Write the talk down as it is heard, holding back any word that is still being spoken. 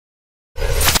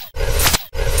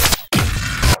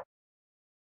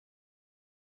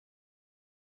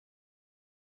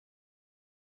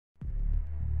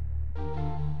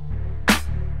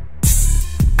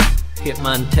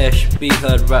Hitman Tesh, Be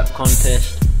Heard Rap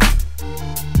Contest.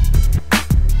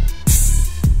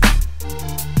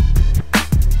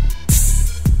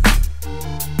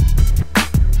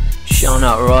 Shout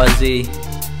out Razi,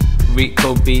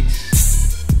 Rico Beats.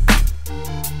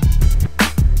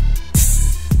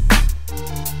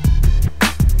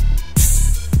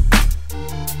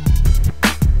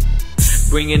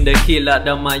 Bringing the key like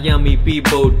the Miami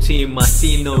B-Bow team. I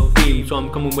see no theme, so I'm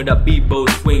coming with a B-Bow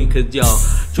swing. Cause y'all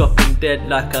dropping dead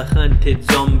like a hunted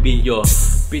zombie, yo.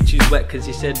 Bitch is wet cause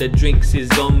he said the drinks is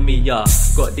on me, yeah.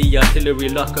 Got the artillery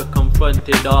like a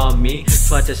confronted army.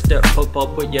 Try to step up, I'll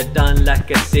put you down like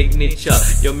a signature.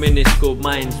 Your minuscule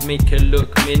minds make you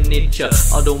look miniature.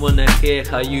 I don't wanna hear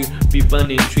how you be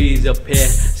burning trees up here.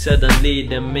 Suddenly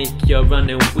they make you run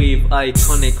and weave.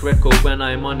 Iconic record when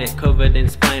I'm on it, covered in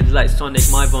spines like Sonic.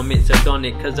 My vomit's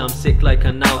adonic cause I'm sick like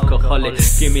an alcoholic.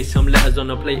 Give me some letters on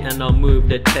a plate and I'll move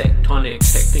the tectonic.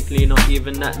 Technically not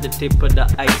even at the tip of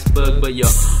the iceberg, but yo,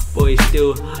 boy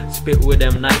still spit with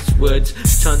them nice words.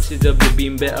 Chances of you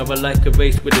being better are like a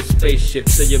race with a spaceship,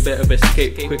 so you better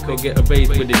escape quick or get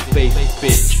erased with this face,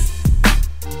 bitch.